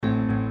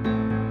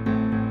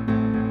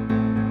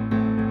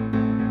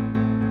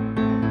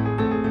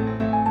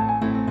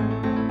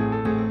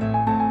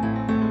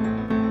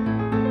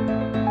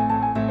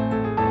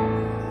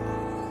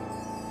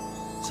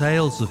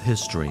Tales of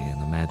history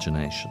and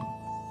imagination.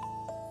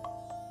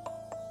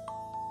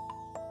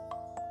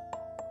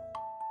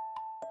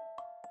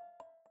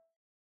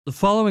 The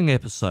following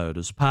episode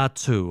is part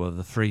 2 of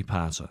the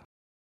 3-parter.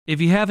 If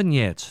you haven't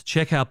yet,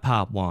 check out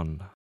part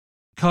 1.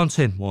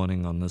 Content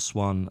warning on this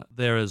one,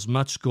 there is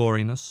much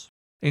goriness,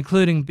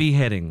 including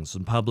beheadings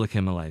and public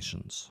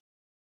immolations.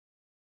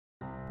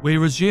 We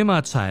resume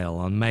our tale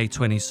on May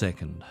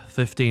 22nd,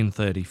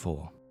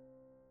 1534.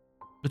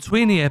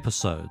 Between the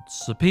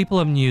episodes, the people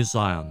of New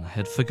Zion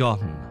had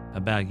forgotten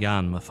about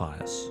Jan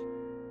Matthias.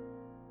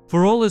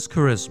 For all his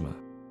charisma,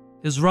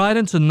 his ride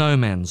into no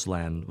man's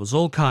land was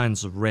all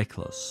kinds of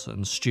reckless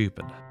and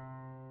stupid.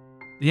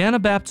 The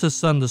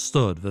Anabaptists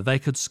understood that they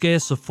could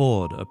scarce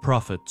afford a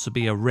prophet to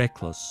be a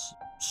reckless,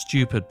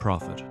 stupid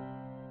prophet.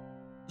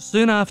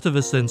 Soon after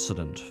this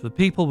incident, the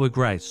people were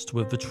graced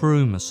with the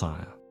true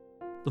Messiah,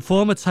 the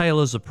former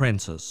tailor's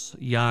apprentice,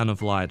 Jan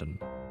of Leiden.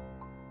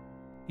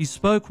 He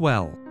spoke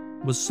well,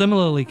 was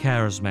similarly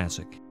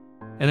charismatic,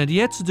 and had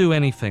yet to do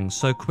anything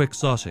so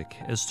quixotic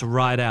as to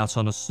ride out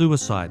on a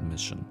suicide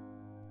mission,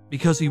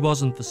 because he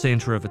wasn't the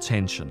center of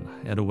attention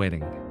at a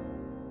wedding.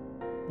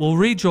 We'll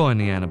rejoin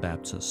the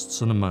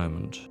Anabaptists in a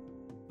moment,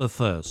 but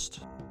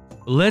first,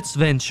 let's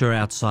venture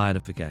outside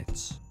of the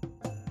gates.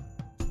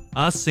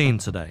 Our scene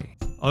today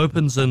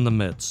opens in the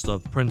midst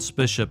of Prince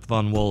Bishop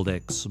von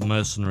Waldeck's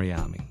mercenary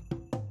army.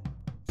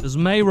 As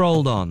May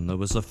rolled on, there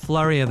was a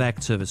flurry of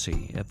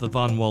activity at the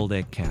von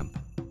Waldeck camp.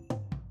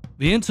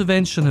 The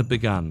intervention had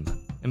begun,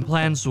 and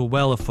plans were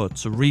well afoot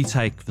to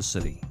retake the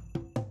city.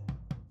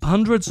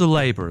 Hundreds of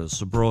labourers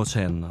were brought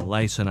in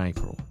late in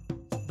April.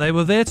 They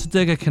were there to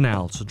dig a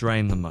canal to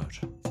drain the moat.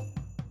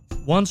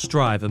 Once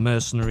dry, the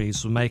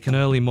mercenaries would make an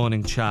early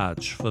morning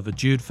charge for the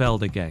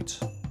Judefelder Gate,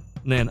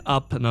 and then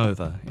up and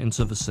over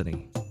into the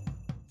city.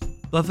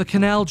 But the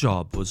canal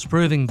job was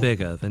proving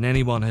bigger than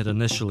anyone had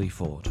initially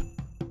thought,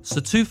 so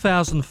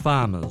 2,000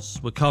 farmers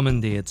were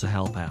commandeered to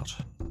help out.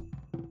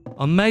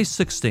 On May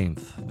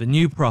 16th, the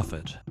new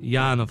prophet,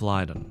 Jan of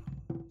Leiden,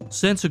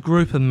 sent a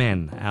group of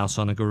men out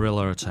on a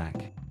guerrilla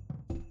attack.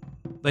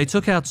 They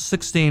took out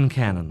 16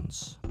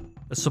 cannons,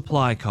 a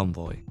supply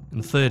convoy,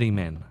 and 30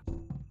 men.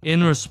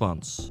 In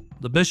response,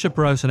 the bishop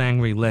wrote an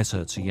angry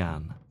letter to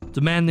Jan,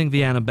 demanding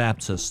the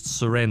Anabaptists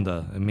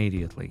surrender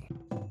immediately.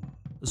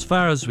 As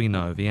far as we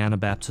know, the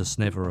Anabaptists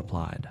never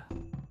replied.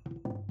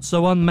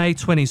 So on May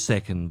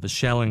 22nd, the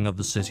shelling of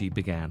the city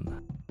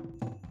began.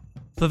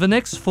 For the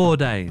next 4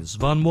 days,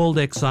 von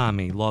Waldeck's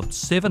army lobbed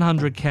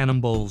 700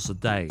 cannonballs a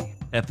day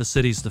at the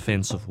city's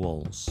defensive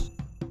walls.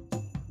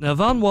 Now,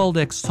 von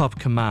Waldeck's top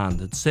command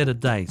had set a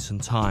date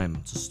and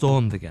time to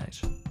storm the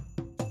gate.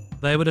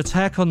 They would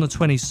attack on the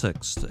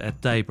 26th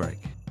at daybreak.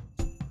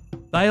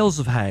 Bales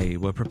of hay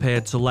were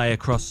prepared to lay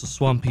across the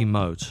swampy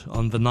moat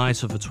on the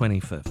night of the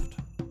 25th.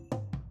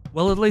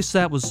 Well, at least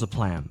that was the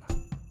plan.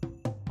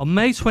 On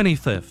May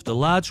 25th, a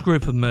large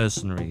group of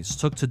mercenaries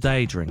took to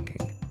day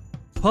drinking,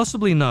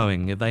 possibly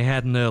knowing if they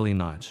had an early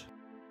night,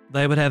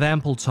 they would have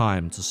ample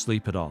time to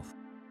sleep it off.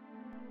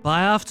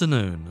 By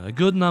afternoon, a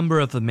good number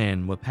of the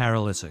men were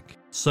paralytic,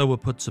 so were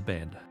put to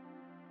bed.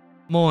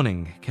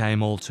 Morning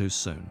came all too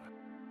soon.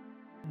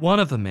 One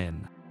of the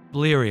men,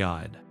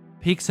 bleary-eyed,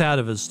 peeked out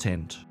of his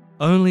tent,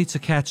 only to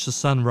catch the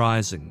sun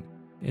rising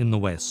in the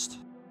west.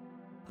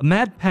 A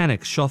mad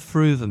panic shot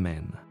through the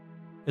men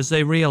as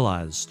they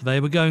realized they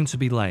were going to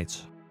be late.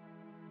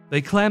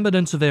 They clambered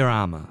into their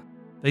armor,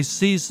 they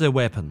seized their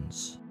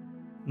weapons,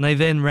 and they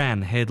then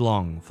ran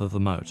headlong for the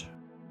moat.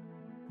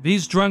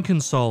 These drunken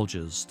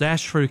soldiers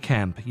dashed through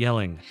camp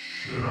yelling,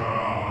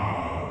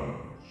 "Charge!"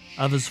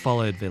 Others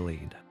followed their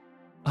lead.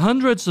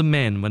 Hundreds of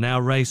men were now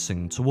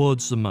racing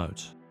towards the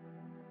moat.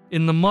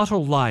 In the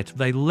mottled light,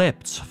 they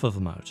leapt for the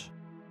moat,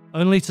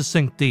 only to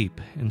sink deep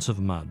into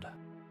the mud.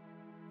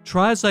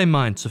 Try as they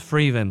might to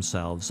free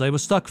themselves, they were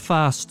stuck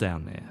fast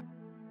down there.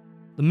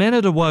 The men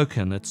had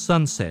awoken at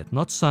sunset,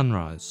 not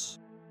sunrise,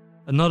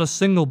 and not a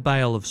single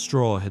bale of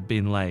straw had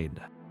been laid.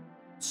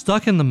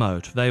 Stuck in the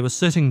moat, they were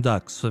sitting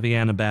ducks for the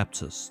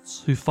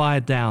Anabaptists, who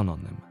fired down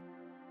on them.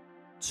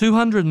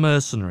 200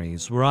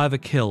 mercenaries were either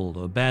killed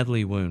or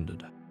badly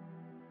wounded.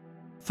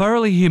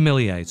 Thoroughly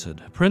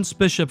humiliated, Prince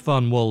Bishop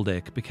von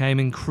Waldeck became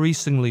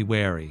increasingly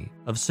wary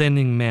of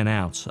sending men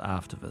out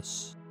after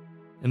this,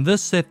 and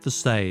this set the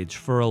stage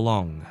for a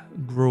long,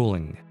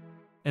 grueling,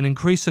 and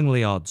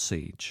increasingly odd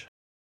siege.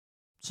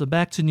 So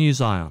back to New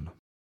Zion.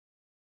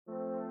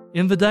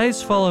 In the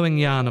days following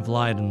Jan of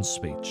Leiden's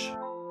speech,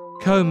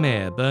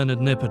 co-mayor Bernard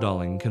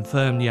Nipperdoling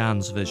confirmed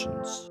Jan's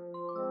visions.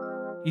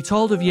 He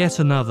told of yet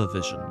another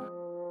vision,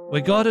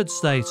 where God had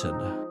stated,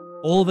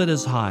 "All that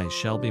is high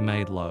shall be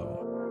made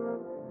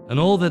low, and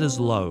all that is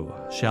low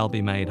shall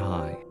be made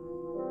high."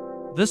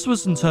 This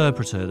was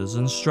interpreted as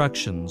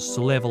instructions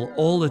to level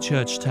all the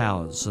church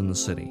towers in the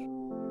city.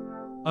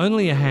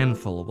 Only a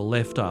handful were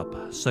left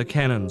up so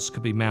cannons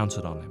could be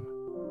mounted on them.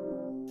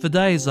 For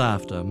days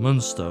after,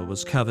 Münster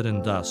was covered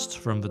in dust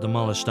from the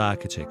demolished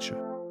architecture.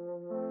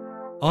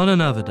 On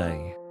another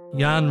day,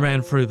 Jan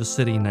ran through the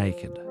city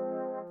naked,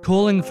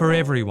 calling for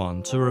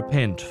everyone to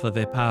repent for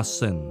their past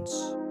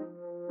sins.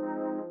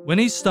 When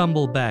he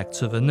stumbled back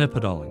to the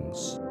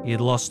Nippodollings, he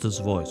had lost his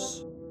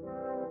voice.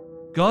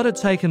 God had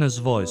taken his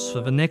voice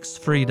for the next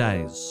 3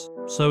 days,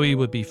 so he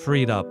would be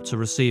freed up to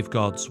receive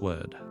God's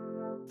word.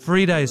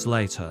 3 days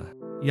later,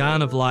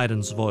 Jan of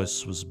Leiden's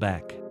voice was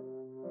back,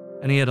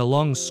 and he had a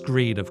long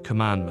screed of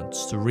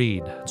commandments to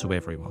read to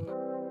everyone.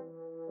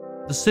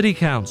 The city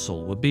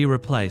council would be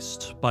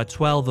replaced by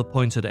 12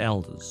 appointed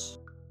elders.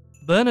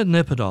 Bernard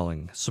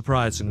Nipperdolling,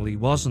 surprisingly,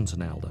 wasn't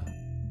an elder.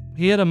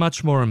 He had a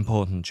much more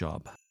important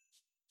job.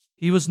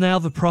 He was now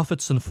the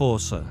prophet's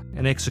enforcer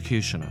and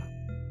executioner.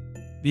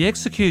 The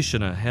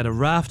executioner had a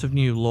raft of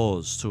new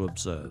laws to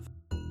observe,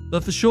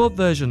 but the short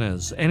version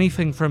is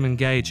anything from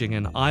engaging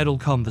in idle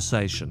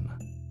conversation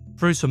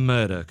through to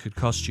murder could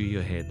cost you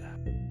your head.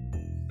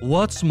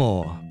 What's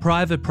more,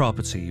 private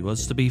property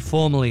was to be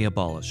formally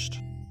abolished,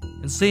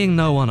 and seeing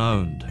no one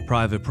owned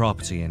private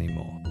property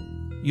anymore,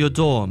 your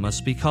door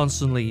must be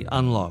constantly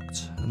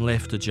unlocked and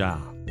left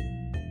ajar.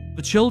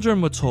 The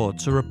children were taught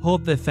to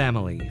report their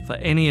family for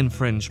any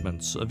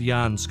infringements of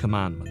Jan's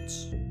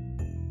commandments.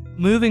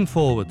 Moving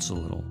forwards a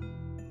little,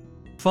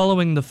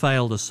 following the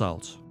failed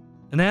assault,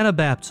 an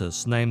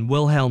Anabaptist named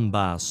Wilhelm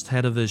Bast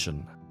had a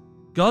vision.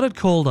 God had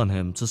called on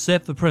him to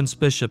set the Prince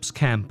Bishop's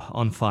camp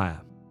on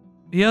fire.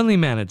 He only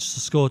managed to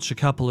scorch a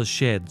couple of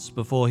sheds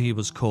before he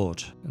was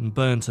caught and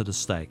burned at a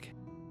stake.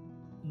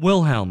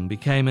 Wilhelm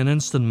became an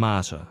instant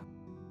martyr,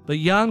 but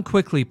Jan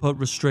quickly put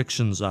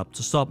restrictions up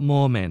to stop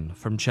more men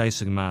from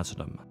chasing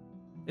martyrdom.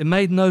 It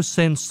made no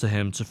sense to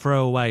him to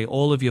throw away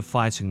all of your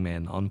fighting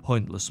men on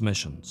pointless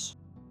missions.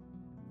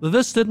 But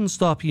this didn't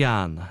stop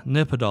Jan,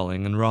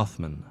 Nipperdolling and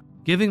Rothman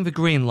giving the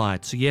green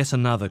light to yet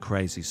another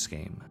crazy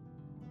scheme,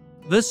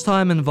 this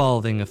time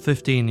involving a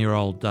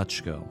 15-year-old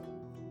Dutch girl.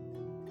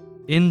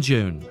 In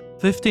June,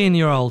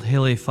 15-year-old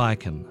Hille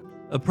Feiken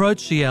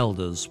approached the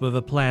elders with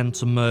a plan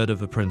to murder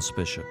the Prince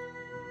Bishop.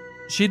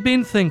 She'd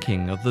been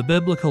thinking of the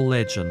biblical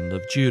legend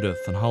of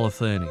Judith and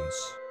Holofernes,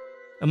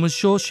 and was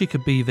sure she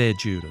could be their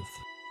Judith.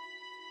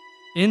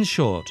 In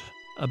short,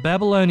 a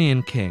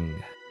Babylonian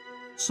king.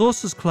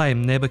 Sources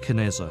claim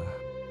Nebuchadnezzar.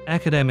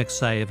 Academics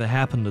say if it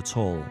happened at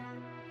all,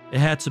 it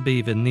had to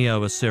be the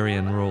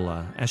Neo-Assyrian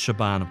ruler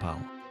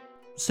Ashurbanipal.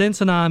 Sent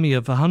an army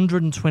of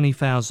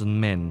 120,000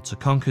 men to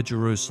conquer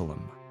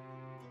Jerusalem.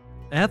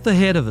 At the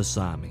head of this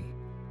army,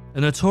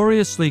 a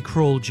notoriously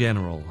cruel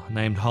general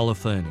named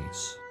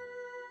Holofernes.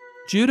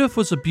 Judith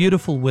was a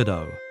beautiful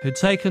widow who'd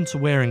taken to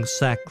wearing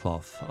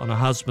sackcloth on her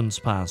husband's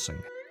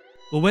passing.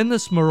 But when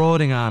this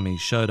marauding army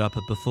showed up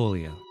at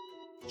Bethulia,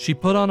 she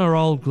put on her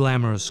old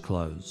glamorous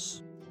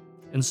clothes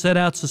and set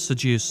out to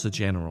seduce the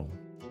general.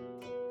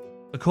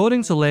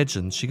 According to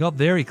legend, she got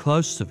very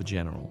close to the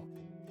general,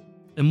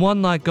 and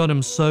one night got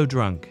him so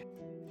drunk,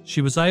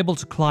 she was able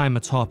to climb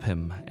atop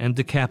him and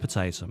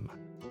decapitate him.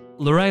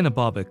 Lorena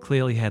Bobbitt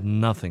clearly had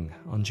nothing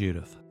on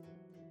Judith.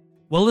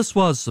 Well, this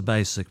was the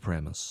basic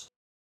premise.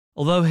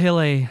 Although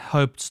Hille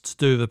hoped to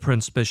do the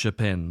Prince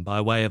Bishop in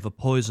by way of a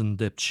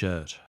poison-dipped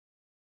shirt.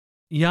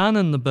 Jan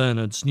and the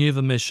Bernards knew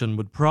the mission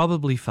would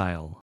probably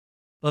fail,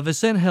 but they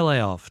sent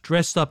Hille off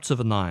dressed up to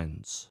the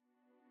nines.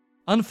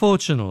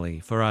 Unfortunately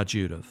for our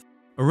Judith,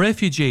 a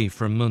refugee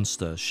from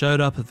Munster showed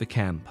up at the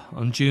camp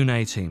on June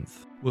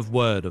 18th with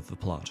word of the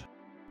plot.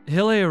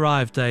 Hille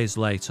arrived days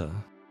later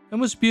and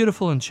was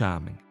beautiful and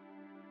charming.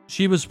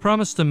 She was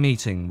promised a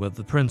meeting with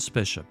the Prince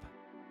Bishop,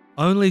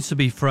 only to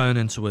be thrown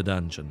into a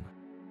dungeon,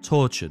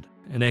 tortured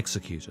and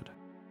executed.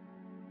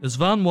 As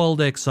Van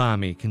Waldeck's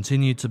army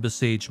continued to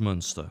besiege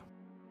Munster,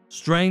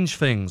 strange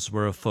things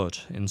were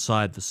afoot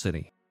inside the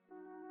city.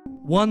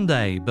 One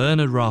day,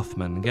 Bernard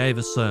Rothman gave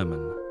a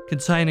sermon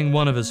containing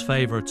one of his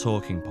favourite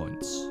talking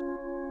points.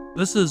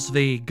 This is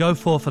the "go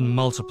forth and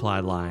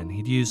multiply" line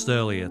he'd used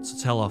earlier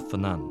to tell off the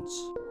nuns.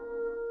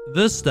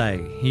 This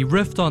day, he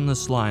riffed on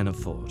this line of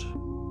thought,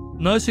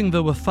 noting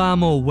there were far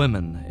more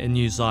women in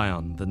New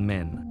Zion than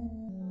men.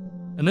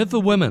 And if the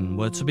women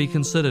were to be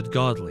considered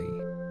godly,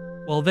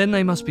 well then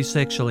they must be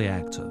sexually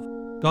active.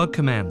 God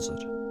commands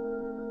it.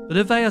 But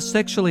if they are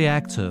sexually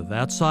active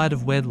outside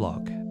of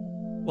wedlock,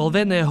 well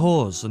then they're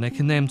whores and they're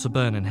condemned to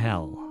burn in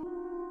hell.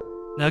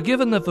 Now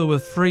given that there were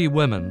 3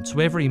 women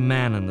to every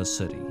man in the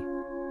city,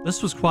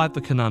 this was quite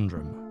the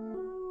conundrum.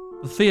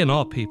 But fear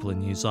not, people in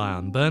New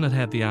Zion, Bernard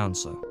had the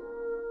answer.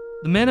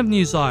 The men of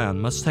New Zion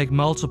must take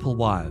multiple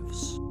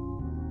wives.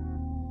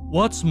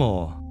 What's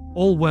more,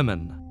 all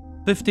women,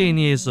 15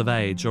 years of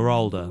age or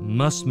older,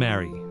 must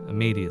marry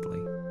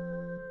immediately.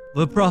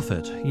 The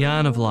prophet,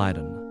 Jan of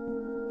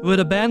Leiden, who had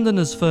abandoned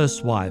his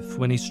first wife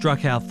when he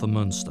struck out for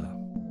Munster,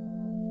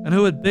 and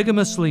who had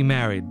bigamously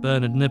married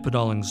Bernard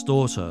Nipperdolling's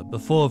daughter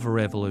before the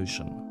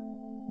revolution,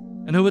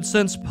 and who had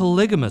since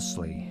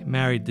polygamously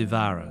married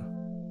Divara,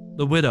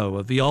 the widow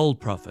of the old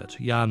prophet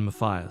Jan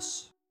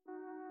Matthias.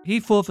 He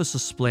thought this a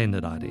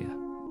splendid idea.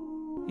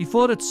 He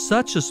thought it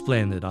such a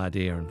splendid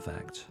idea, in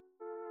fact,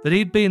 that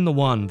he'd been the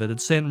one that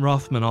had sent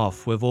Rothman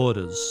off with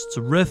orders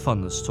to riff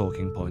on this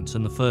talking point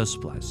in the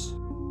first place.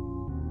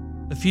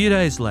 A few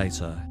days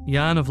later,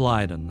 Jan of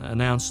Leiden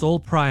announced all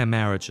prior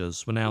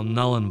marriages were now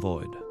null and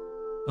void,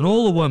 and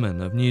all the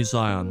women of New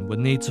Zion would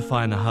need to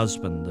find a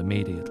husband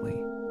immediately.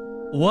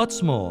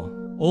 What's more,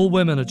 all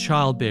women of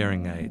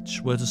childbearing age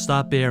were to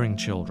start bearing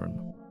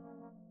children.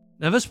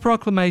 Now, this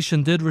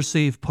proclamation did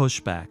receive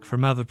pushback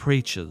from other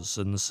preachers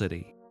in the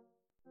city.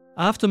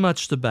 After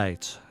much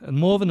debate, and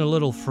more than a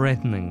little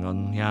threatening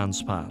on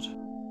Jan's part,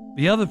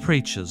 the other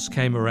preachers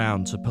came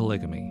around to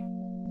polygamy.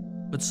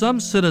 But some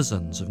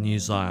citizens of New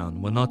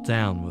Zion were not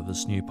down with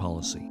this new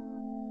policy.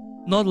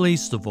 Not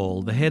least of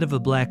all, the head of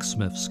a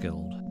blacksmith's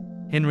guild,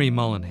 Henry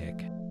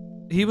Molenheek.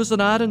 He was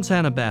an ardent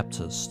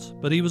Anabaptist,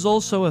 but he was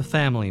also a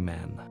family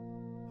man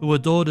who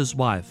adored his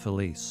wife,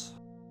 Elise.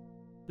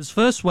 His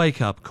first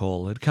wake-up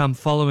call had come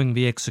following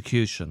the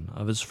execution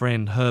of his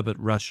friend Herbert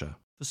Rusher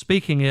for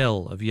speaking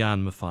ill of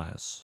Jan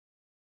Matthias.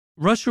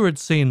 Rusher had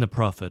seen the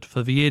prophet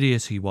for the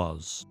idiot he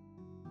was,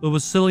 but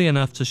was silly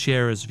enough to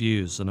share his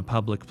views in a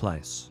public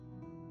place.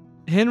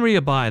 Henry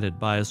abided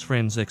by his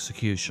friend's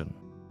execution,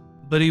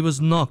 but he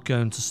was not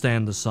going to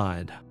stand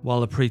aside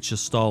while a preacher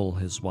stole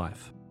his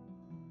wife.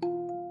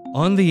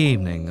 On the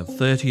evening of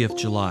 30th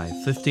July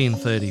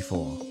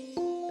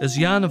 1534, as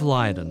Jan of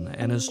Leiden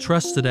and his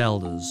trusted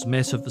elders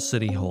met at the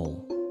city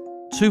hall,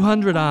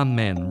 200 armed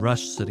men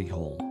rushed City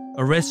Hall,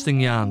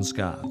 arresting Jan's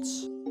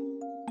guards.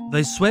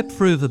 They swept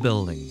through the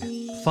building,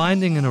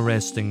 finding and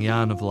arresting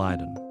Jan of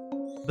Leiden,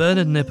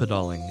 Bernard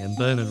Nipperdoling and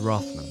Bernard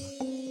Rothman.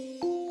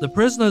 The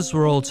prisoners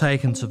were all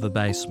taken to the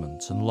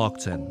basement and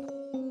locked in.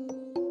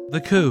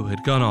 The coup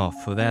had gone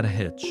off without a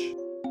hitch,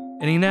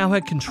 and he now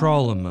had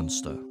control in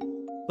Munster.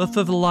 But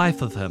for the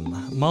life of him,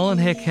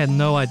 Molenheek had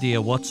no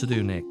idea what to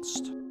do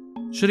next.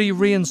 Should he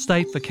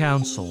reinstate the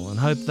council and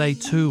hope they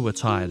too were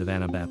tired of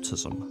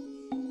Anabaptism?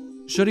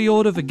 Should he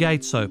order the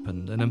gates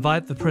opened and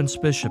invite the Prince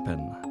Bishop in?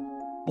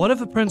 What if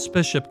the Prince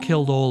Bishop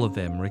killed all of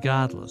them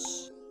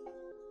regardless?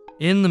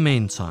 In the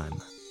meantime,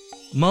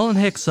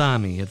 Molenheek's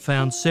army had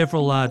found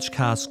several large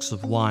casks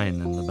of wine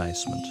in the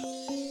basement.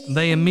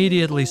 They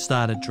immediately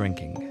started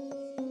drinking.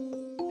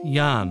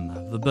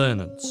 Jan, the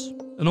Bernards,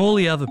 and all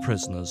the other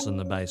prisoners in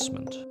the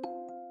basement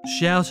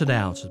shouted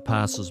out at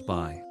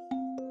passers-by.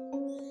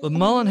 But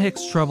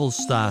Molenheek's troubles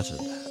started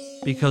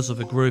because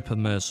of a group of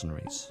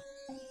mercenaries.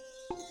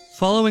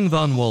 Following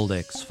von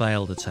Waldeck's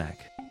failed attack,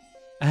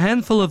 a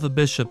handful of the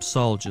bishop's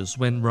soldiers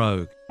went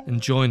rogue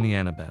and joined the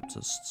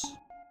Anabaptists.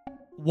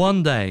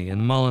 One day in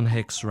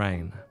Molenheek's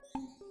reign,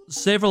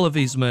 several of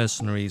these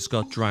mercenaries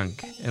got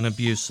drunk and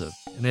abusive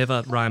in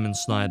Evert Ryman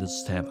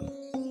Snyder's tavern.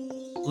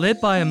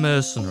 Led by a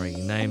mercenary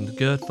named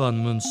Gert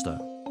von Münster,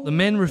 the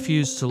men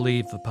refused to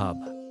leave the pub.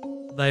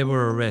 They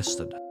were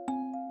arrested.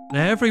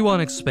 Now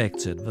everyone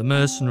expected the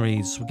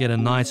mercenaries would get a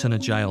night in a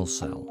jail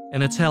cell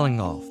and a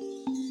telling off.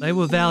 They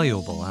were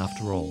valuable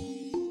after all.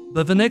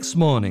 But the next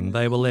morning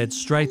they were led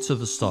straight to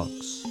the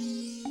stocks,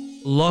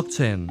 locked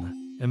in,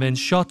 and then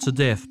shot to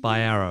death by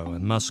arrow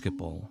and musket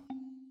ball.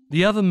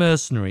 The other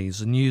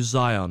mercenaries in New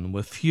Zion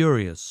were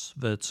furious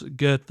that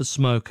Gert the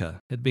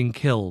Smoker had been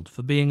killed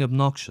for being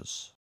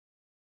obnoxious.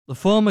 The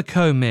former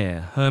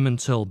co-mayor, Herman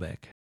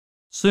Tilbeck,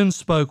 soon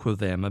spoke with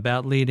them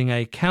about leading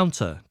a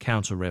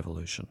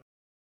counter-revolution.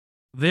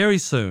 Very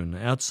soon,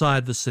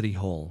 outside the city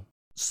hall,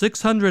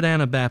 600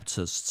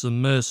 Anabaptists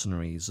and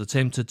mercenaries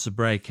attempted to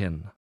break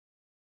in.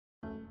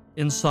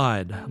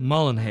 Inside,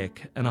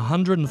 Molenheek and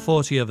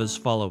 140 of his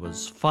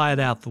followers fired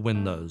out the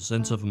windows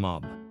into the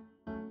mob.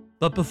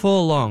 But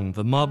before long,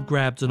 the mob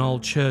grabbed an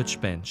old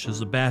church bench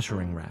as a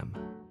battering ram.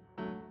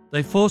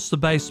 They forced the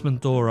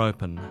basement door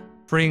open,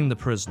 freeing the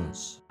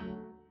prisoners.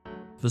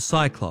 The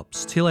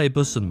Cyclops, Tille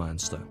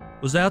Bussenmeister,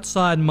 was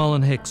outside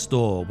Molenheek's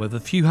door with a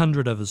few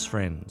hundred of his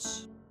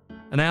friends.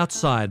 And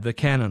outside, the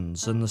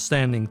cannons and the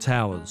standing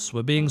towers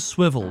were being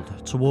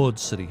swiveled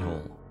towards City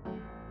Hall.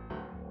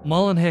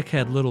 Molenheek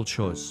had little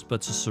choice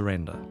but to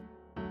surrender.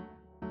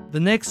 The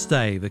next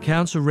day, the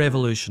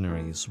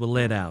counter-revolutionaries were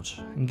led out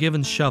and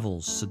given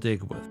shovels to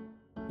dig with.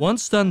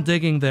 Once done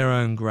digging their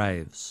own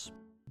graves,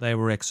 they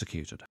were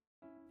executed.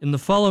 In the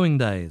following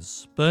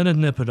days, Bernard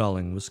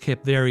Nipperdoling was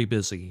kept very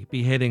busy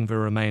beheading the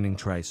remaining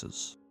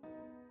traitors.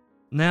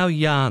 Now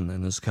Jan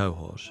and his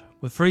cohort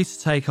were free to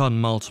take on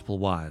multiple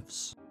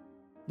wives.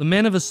 The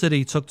men of the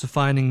city took to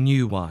finding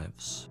new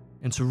wives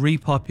and to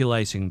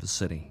repopulating the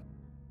city.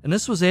 And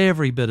this was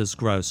every bit as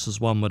gross as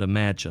one would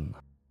imagine.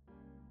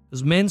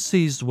 As men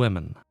seized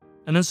women,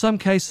 and in some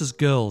cases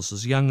girls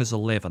as young as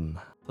 11,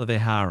 for their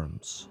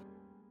harems.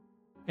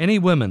 Any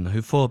women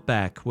who fought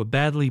back were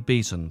badly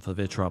beaten for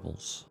their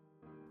troubles.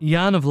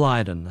 Jan of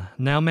Leiden,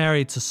 now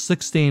married to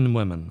 16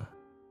 women,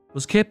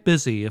 was kept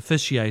busy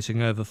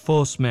officiating over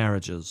forced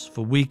marriages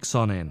for weeks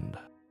on end.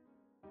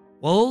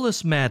 While all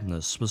this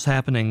madness was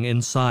happening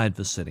inside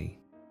the city,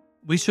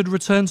 we should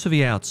return to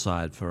the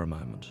outside for a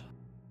moment.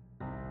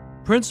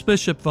 Prince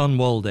Bishop von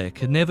Waldeck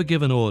had never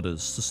given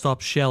orders to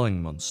stop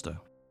shelling Munster.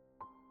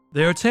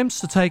 Their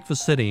attempts to take the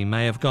city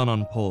may have gone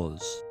on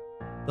pause,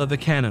 though the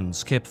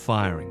cannons kept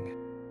firing.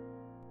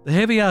 The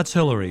heavy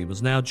artillery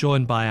was now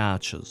joined by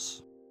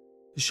archers.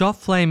 shot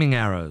flaming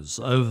arrows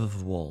over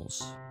the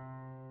walls.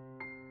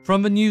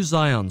 From the New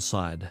Zion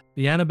side,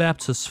 the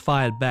Anabaptists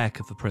fired back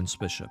at the Prince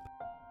Bishop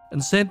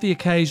and sent the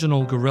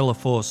occasional guerrilla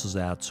forces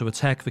out to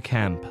attack the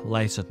camp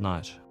late at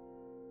night.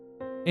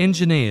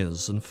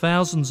 Engineers and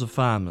thousands of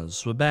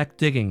farmers were back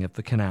digging at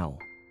the canal.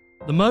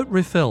 The moat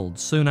refilled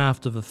soon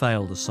after the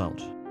failed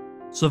assault,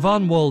 so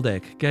von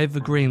Waldeck gave the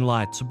green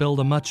light to build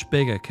a much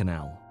bigger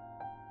canal.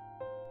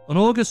 On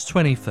August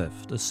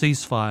 25th, a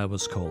ceasefire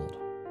was called.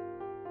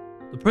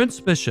 The Prince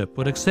Bishop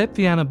would accept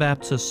the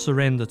Anabaptists'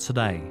 surrender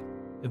today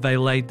if they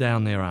laid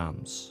down their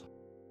arms.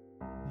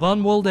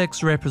 Von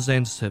Waldeck's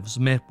representatives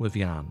met with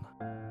Jan,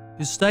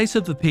 who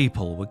stated the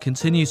people would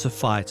continue to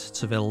fight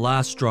to their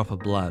last drop of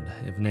blood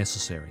if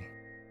necessary.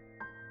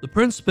 The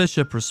Prince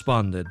Bishop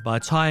responded by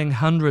tying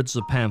hundreds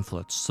of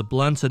pamphlets to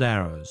blunted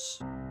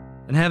arrows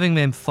and having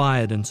them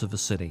fired into the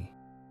city.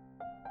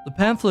 The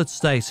pamphlets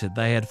stated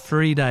they had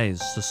 3 days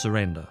to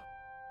surrender.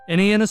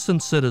 Any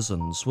innocent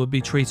citizens would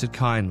be treated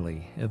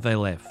kindly if they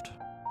left.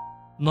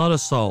 Not a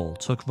soul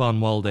took von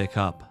Waldeck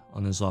up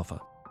on his offer.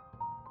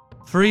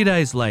 3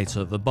 days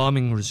later, the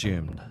bombing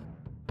resumed,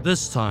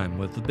 this time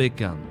with the big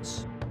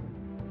guns.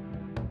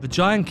 The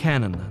giant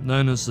cannon,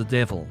 known as the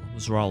Devil,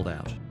 was rolled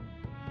out.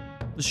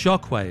 The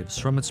shockwaves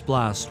from its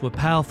blast were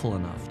powerful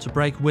enough to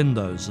break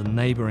windows in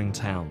neighbouring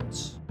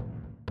towns.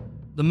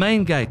 The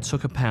main gate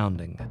took a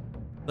pounding,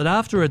 but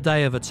after a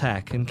day of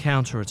attack and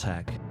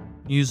counterattack,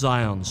 New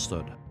Zion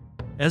stood.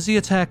 As the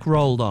attack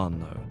rolled on,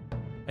 though,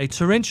 a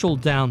torrential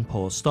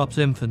downpour stopped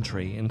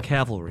infantry and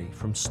cavalry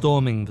from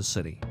storming the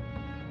city.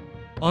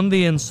 On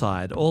the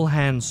inside, all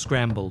hands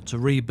scrambled to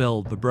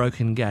rebuild the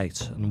broken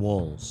gate and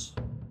walls.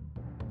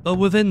 But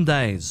within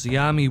days, the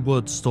army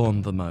would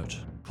storm the moat,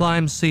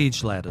 climb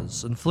siege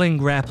ladders, and fling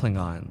grappling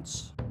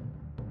irons.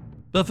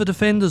 But the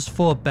defenders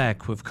fought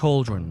back with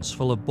cauldrons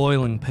full of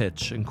boiling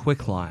pitch and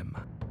quicklime.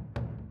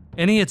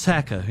 Any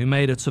attacker who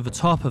made it to the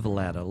top of the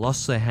ladder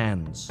lost their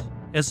hands,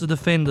 as the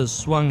defenders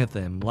swung at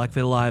them like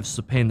their lives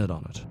depended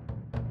on it.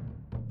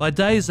 By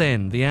day's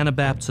end, the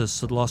Anabaptists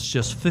had lost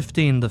just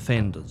 15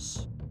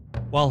 defenders,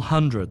 while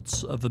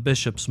hundreds of the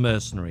bishop's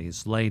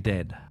mercenaries lay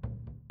dead.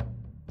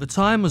 The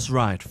time was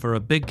right for a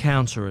big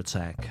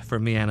counterattack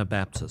from the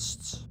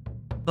Anabaptists,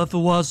 but there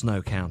was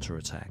no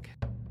counterattack.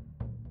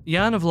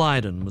 Jan of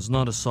Leiden was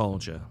not a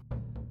soldier,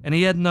 and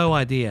he had no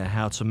idea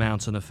how to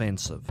mount an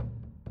offensive.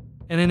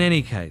 And in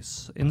any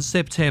case, in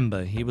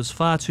September he was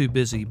far too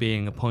busy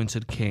being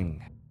appointed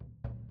king.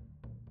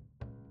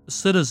 A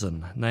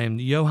citizen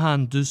named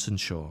Johann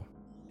Dusenshaw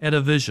had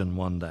a vision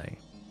one day,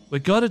 where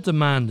God had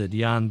demanded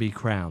Jan be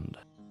crowned.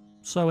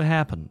 So it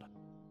happened.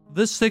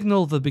 This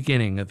signaled the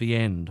beginning of the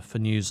end for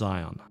New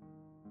Zion.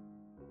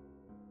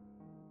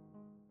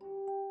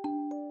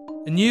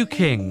 A new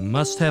king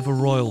must have a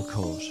royal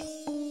court,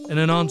 and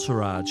an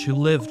entourage who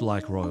lived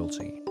like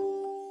royalty.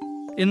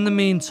 In the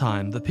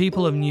meantime, the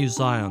people of New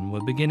Zion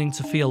were beginning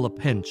to feel the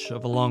pinch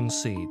of a long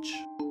siege.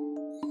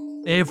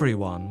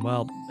 Everyone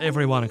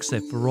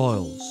except the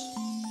royals,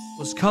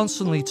 was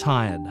constantly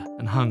tired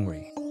and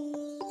hungry.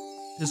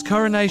 His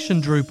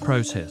coronation drew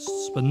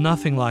protests, but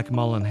nothing like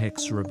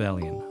Molenbeek's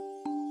rebellion.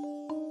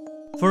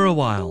 For a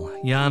while,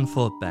 Jan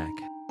fought back,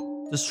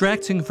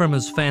 distracting from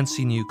his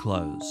fancy new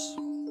clothes,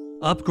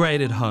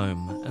 upgraded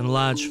home, and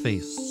large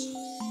feasts,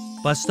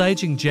 by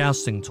staging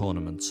jousting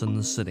tournaments in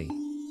the city.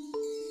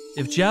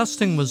 If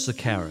jousting was the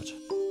carrot,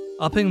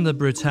 upping the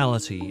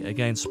brutality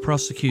against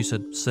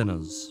prosecuted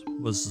sinners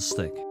was the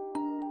stick.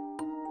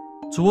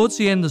 Towards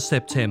the end of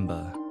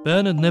September,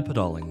 Bernard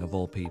Nipperdoling, of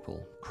all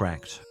people,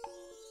 cracked.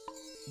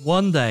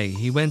 One day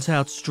he went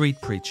out street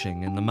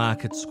preaching in the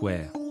market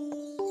square.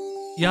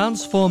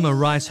 Jan's former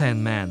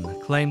right-hand man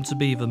claimed to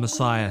be the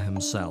Messiah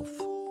himself,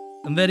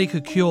 and that he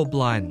could cure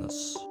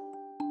blindness.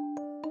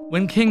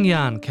 When King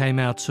Jan came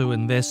out to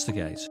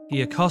investigate,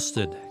 he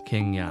accosted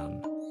King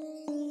Jan,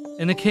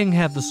 and the king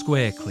had the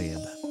square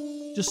cleared,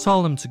 just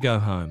told him to go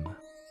home.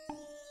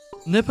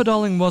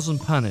 Nipperdoling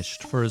wasn't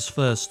punished for his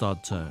first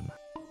odd turn.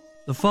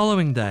 The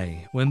following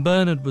day, when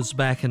Bernard was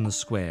back in the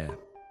square,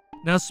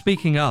 now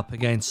speaking up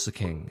against the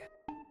king,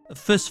 a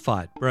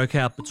fistfight broke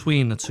out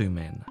between the two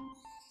men.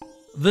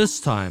 This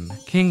time,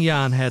 King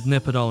Jan had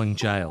Nipperdoling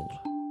jailed.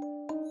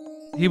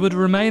 He would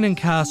remain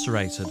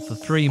incarcerated for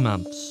 3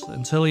 months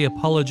until he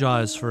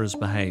apologized for his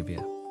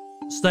behavior,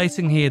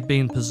 stating he had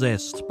been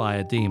possessed by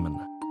a demon.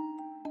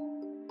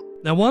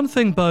 Now, one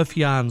thing both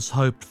Jans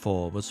hoped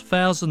for was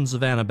thousands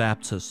of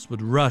Anabaptists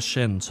would rush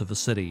into the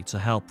city to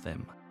help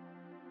them.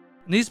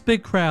 And these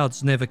big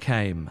crowds never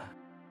came,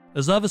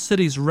 as other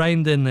cities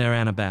reined in their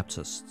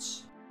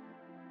Anabaptists.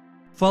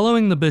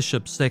 Following the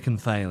bishop's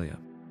second failure,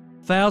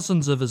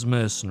 thousands of his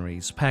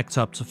mercenaries packed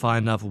up to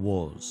find other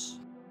wars.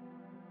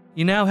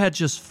 He now had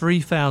just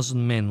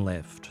 3,000 men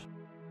left,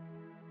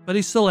 but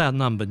he still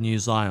outnumbered New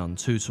Zion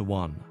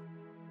 2-1.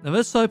 Now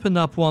this opened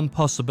up one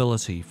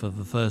possibility for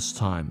the first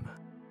time.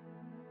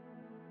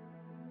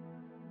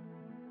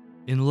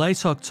 In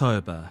late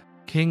October,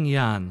 King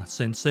Jan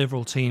sent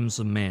several teams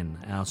of men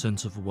out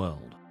into the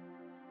world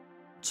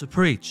to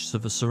preach to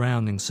the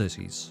surrounding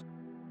cities.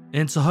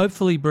 and to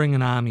hopefully bring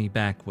an army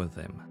back with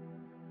them.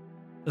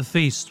 A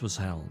feast was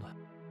held,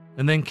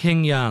 and then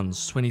King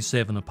Jan's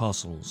 27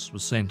 apostles were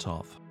sent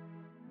off.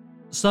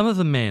 Some of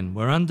the men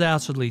were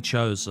undoubtedly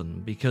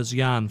chosen because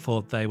Jan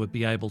thought they would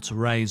be able to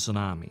raise an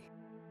army.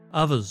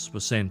 Others were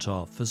sent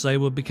off as they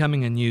were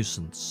becoming a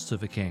nuisance to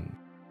the king.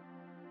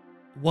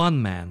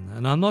 One man,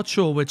 and I'm not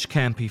sure which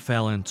camp he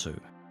fell into,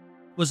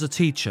 was a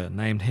teacher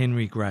named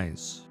Henry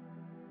Grays.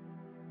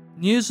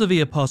 News of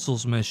the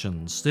apostles'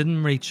 missions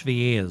didn't reach the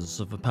ears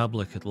of the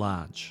public at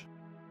large,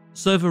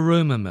 so the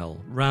rumour mill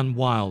ran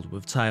wild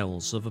with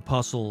tales of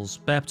apostles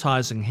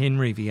baptizing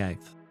Henry VIII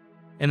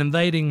and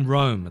invading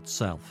Rome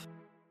itself.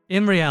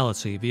 In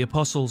reality, the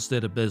apostles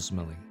did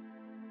abysmally.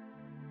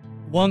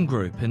 One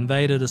group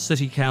invaded a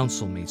city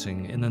council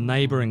meeting in the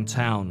neighbouring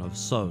town of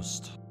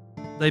Soest.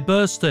 They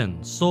burst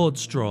in,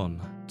 swords drawn,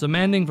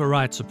 demanding the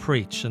right to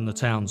preach in the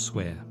town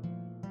square.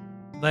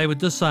 They were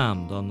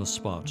disarmed on the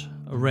spot,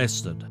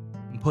 arrested,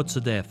 and put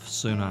to death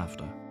soon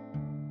after.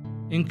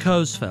 In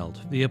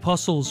Coesfeld, the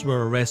apostles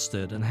were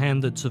arrested and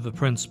handed to the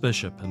Prince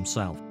Bishop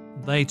himself.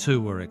 They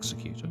too were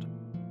executed.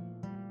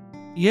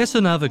 Yet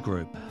another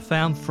group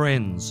found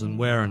friends in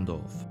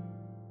Werendorf,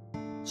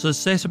 so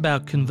set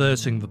about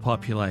converting the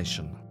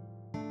population.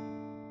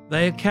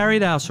 They had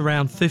carried out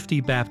around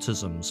 50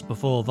 baptisms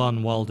before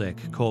von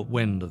Waldeck caught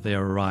wind of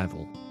their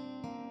arrival.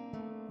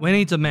 When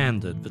he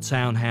demanded the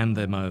town hand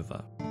them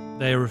over,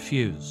 they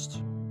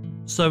refused,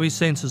 so he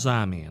sent his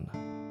army in.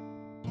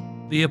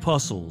 The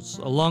apostles,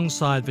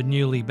 alongside the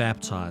newly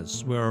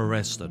baptized, were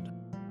arrested,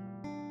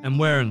 and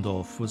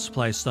Werendorf was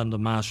placed under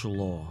martial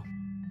law.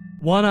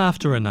 One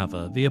after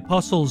another, the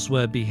apostles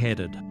were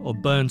beheaded or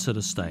burned at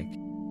a stake.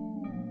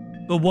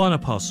 But one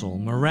apostle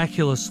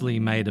miraculously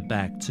made it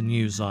back to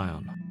New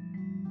Zion.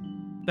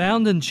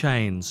 Bound in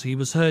chains, he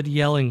was heard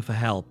yelling for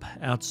help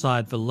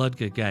outside the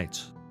Ludger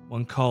Gate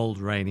one cold,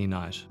 rainy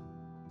night.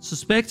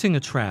 Suspecting a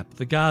trap,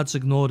 the guards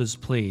ignored his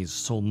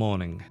pleas till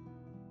morning.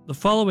 The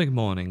following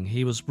morning,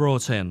 he was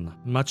brought in,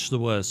 much the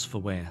worse for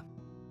wear.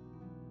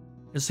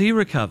 As he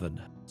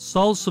recovered,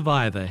 sole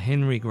survivor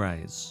Henry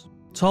Grays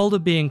told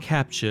of being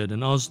captured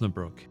in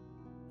Osnabrück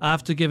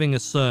after giving a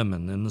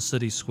sermon in the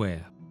city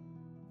square.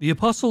 The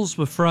apostles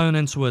were thrown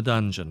into a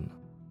dungeon,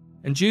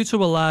 and due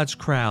to a large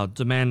crowd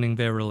demanding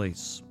their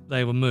release,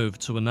 they were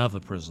moved to another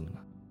prison.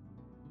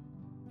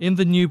 In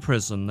the new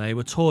prison, they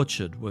were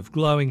tortured with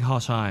glowing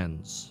hot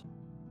irons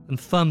and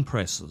thumb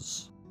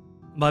presses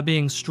by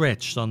being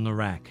stretched on the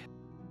rack.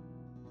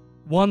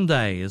 One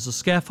day, as a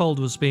scaffold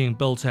was being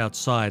built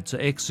outside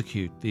to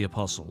execute the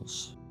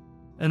apostles,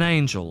 an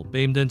angel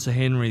beamed into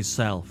Henry's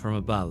cell from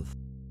above,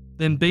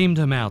 then beamed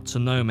him out to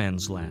no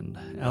man's land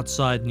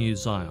outside New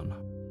Zion.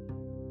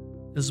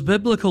 As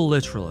biblical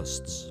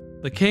literalists,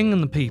 the king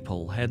and the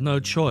people had no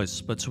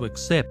choice but to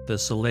accept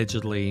this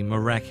allegedly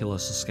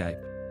miraculous escape.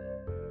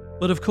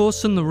 But of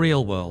course, in the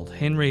real world,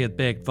 Henry had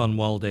begged von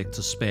Waldeck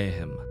to spare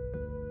him.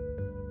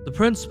 The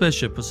Prince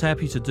Bishop was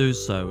happy to do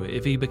so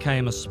if he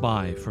became a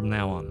spy from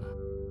now on.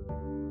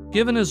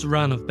 Given his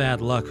run of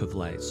bad luck of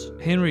late,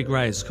 Henry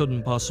Grays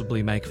couldn't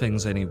possibly make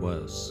things any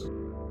worse.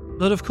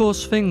 But of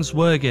course, things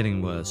were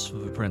getting worse for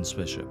the Prince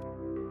Bishop.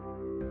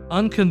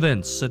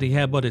 Unconvinced that he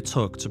had what it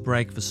took to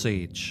break the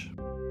siege,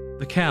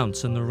 the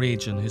Count in the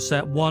region, who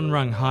sat one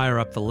rung higher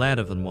up the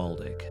ladder than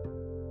Waldeck,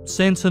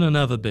 sent in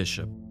another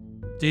bishop,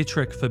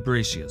 Dietrich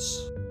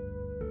Fabricius.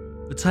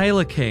 The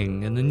Tailor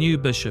King and the new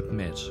bishop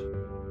met.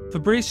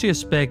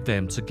 Fabricius begged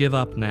them to give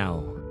up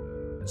now.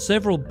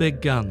 Several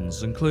big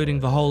guns, including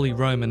the Holy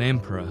Roman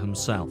Emperor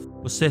himself,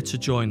 were set to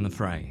join the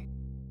fray.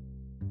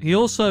 He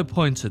also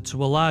pointed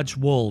to a large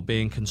wall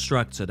being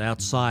constructed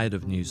outside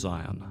of New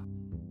Zion.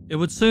 It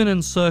would soon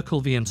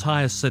encircle the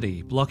entire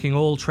city, blocking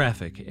all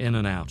traffic in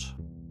and out.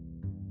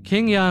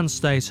 King Jan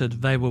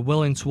stated they were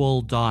willing to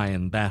all die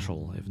in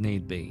battle if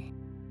need be.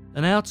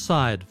 And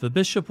outside, the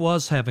bishop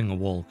was having a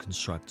wall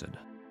constructed.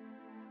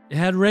 It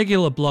had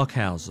regular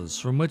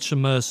blockhouses from which the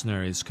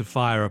mercenaries could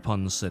fire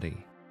upon the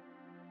city.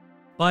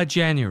 By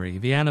January,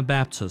 the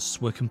Anabaptists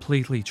were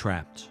completely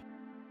trapped.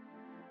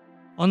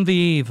 On the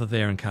eve of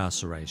their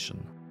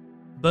incarceration,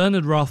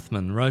 Bernard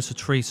Rothman wrote a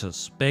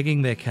treatise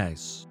begging their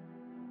case,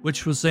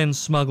 which was then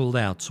smuggled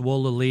out to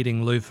all the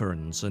leading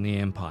Lutherans in the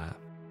empire,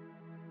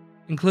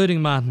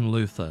 including Martin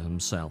Luther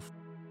himself.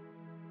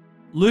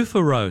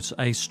 Luther wrote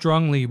a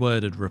strongly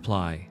worded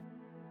reply,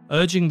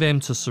 urging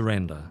them to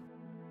surrender,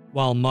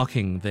 while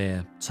mocking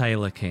their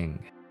Tailor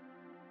King.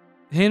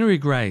 Henry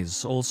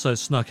Grays also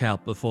snuck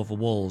out before the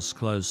walls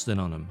closed in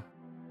on him.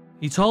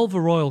 He told the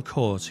royal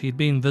court he'd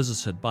been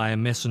visited by a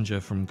messenger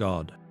from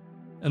God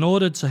and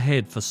ordered to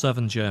head for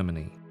southern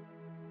Germany.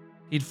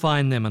 He'd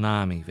find them an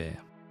army there.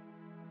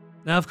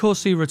 Now, of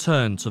course, he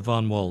returned to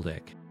von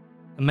Waldeck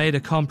and made a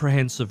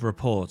comprehensive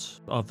report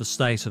of the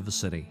state of the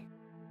city.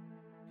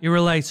 He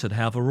related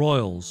how the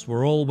royals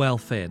were all well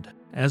fed,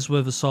 as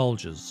were the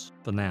soldiers,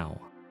 for now.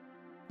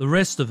 The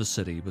rest of the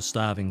city was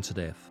starving to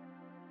death.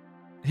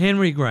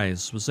 Henry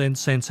Grays was then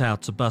sent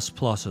out to bust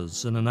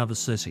plotters in another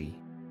city.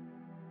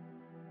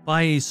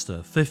 By Easter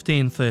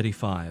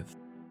 1535,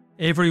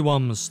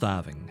 Everyone was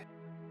starving.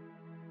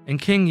 And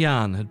King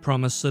Jan had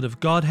promised that if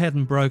God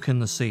hadn't broken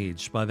the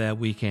siege by that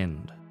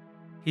weekend,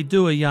 he'd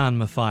do a Jan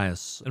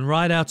Matthias and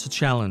ride out to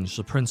challenge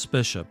the Prince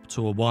Bishop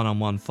to a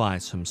one-on-one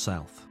fight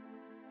himself.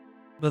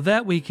 But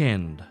that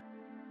weekend,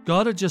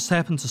 God had just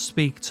happened to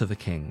speak to the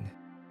king,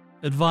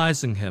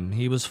 advising him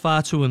he was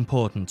far too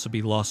important to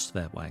be lost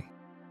that way.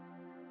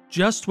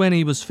 Just when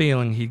he was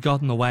feeling he'd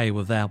gotten away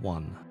with that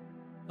one,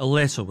 a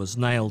letter was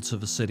nailed to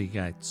the city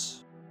gates.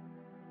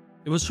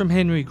 It was from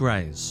Henry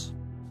Grey's.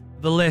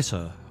 The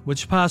letter,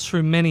 which passed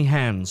through many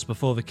hands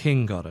before the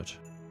king got it,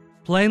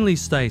 plainly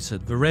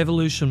stated the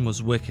revolution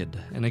was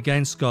wicked and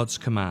against God's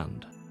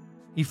command.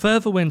 He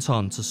further went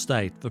on to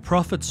state the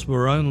prophets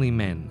were only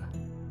men,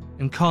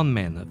 and con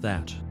men at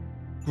that.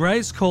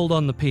 Grey's called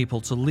on the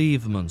people to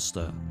leave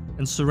Munster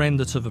and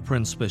surrender to the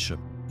Prince Bishop,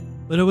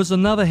 but it was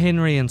another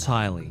Henry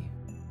entirely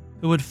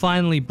who would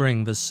finally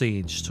bring the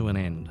siege to an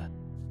end.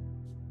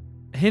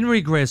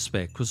 Henry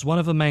Gresbeck was one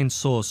of the main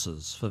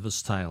sources for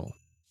this tale.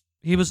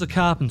 He was a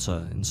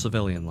carpenter in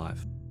civilian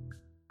life.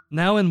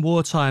 Now in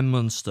wartime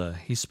Munster,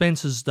 he spent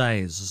his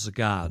days as a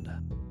guard,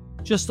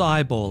 just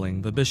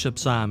eyeballing the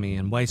bishop's army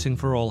and waiting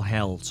for all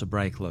hell to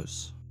break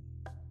loose.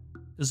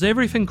 As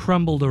everything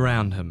crumbled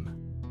around him,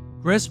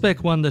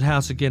 Gresbeck wondered how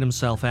to get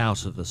himself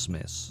out of this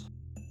mess.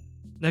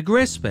 Now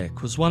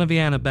Gresbeck was one of the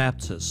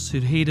Anabaptists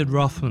who'd heeded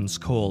Rothman's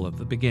call at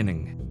the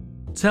beginning,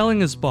 telling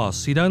his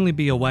boss he'd only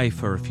be away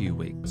for a few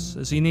weeks,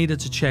 as he needed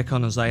to check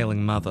on his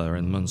ailing mother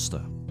in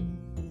Munster.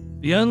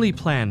 The only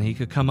plan he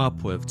could come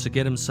up with to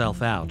get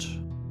himself out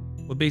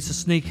would be to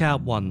sneak out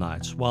one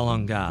night while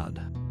on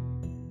guard.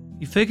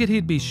 He figured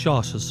he'd be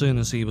shot as soon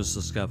as he was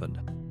discovered,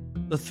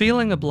 but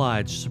feeling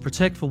obliged to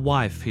protect the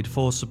wife he'd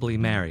forcibly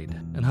married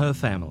and her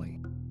family,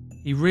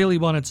 he really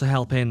wanted to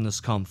help end this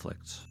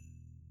conflict.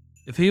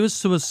 If he was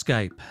to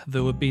escape,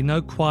 there would be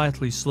no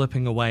quietly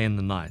slipping away in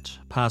the night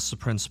past the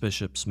Prince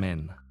Bishop's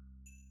men.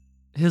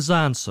 His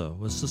answer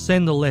was to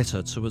send a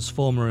letter to his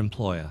former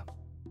employer,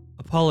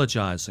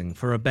 apologising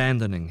for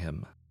abandoning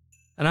him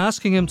and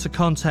asking him to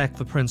contact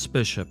the Prince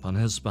Bishop on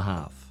his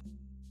behalf.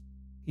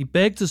 He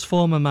begged his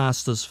former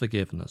master's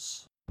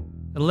forgiveness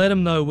and let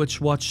him know which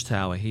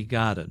watchtower he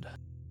guarded,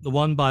 the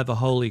one by the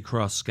Holy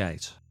Cross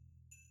Gate.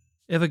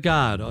 If a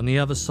guard on the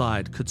other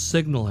side could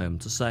signal him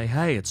to say,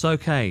 "Hey, it's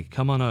okay,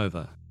 come on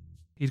over,"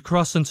 he'd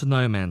cross into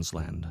no man's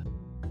land.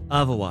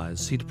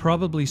 Otherwise, he'd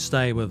probably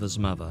stay with his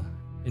mother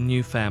and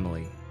new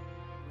family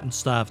and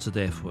starve to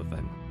death with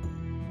them.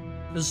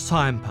 As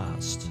time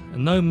passed,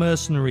 and no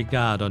mercenary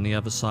guard on the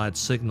other side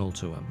signaled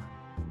to him,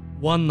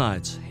 one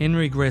night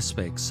Henry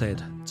Gresbeck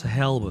said, "To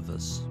hell with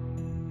this,"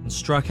 and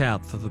struck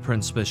out for the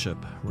Prince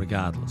Bishop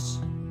regardless.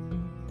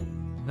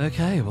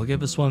 Okay, we'll get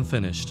this one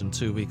finished in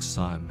 2 weeks'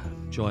 time.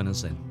 Join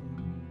us in.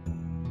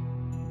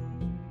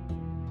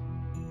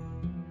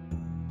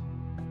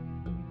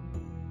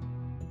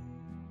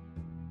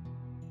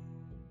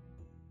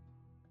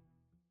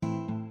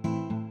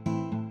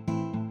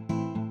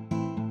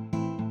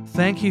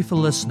 Thank you for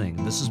listening.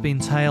 This has been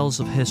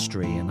Tales of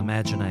History and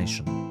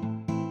Imagination.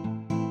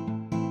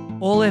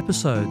 All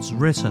episodes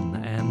written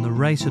and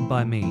narrated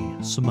by me,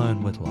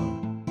 Simone Whitlow.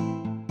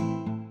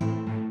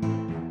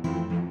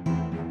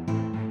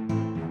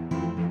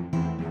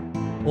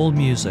 All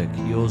music,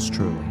 yours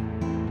truly.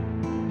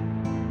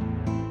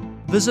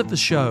 Visit the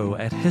show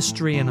at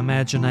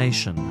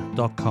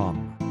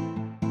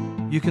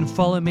historyandimagination.com. You can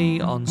follow me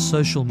on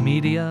social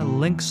media,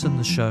 links in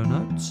the show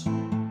notes,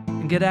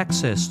 and get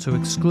access to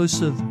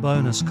exclusive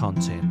bonus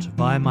content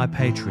via my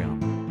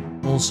Patreon,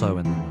 also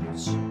in the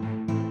notes.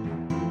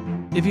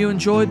 If you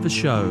enjoyed the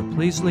show,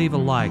 please leave a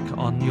like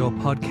on your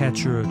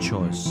podcatcher of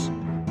choice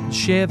and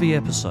share the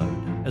episode,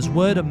 as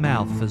word of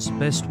mouth is the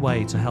best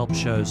way to help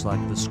shows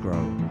like this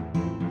grow.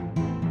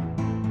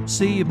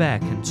 See you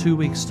back in 2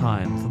 weeks'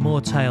 time for more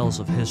tales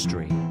of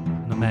history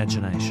and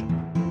imagination.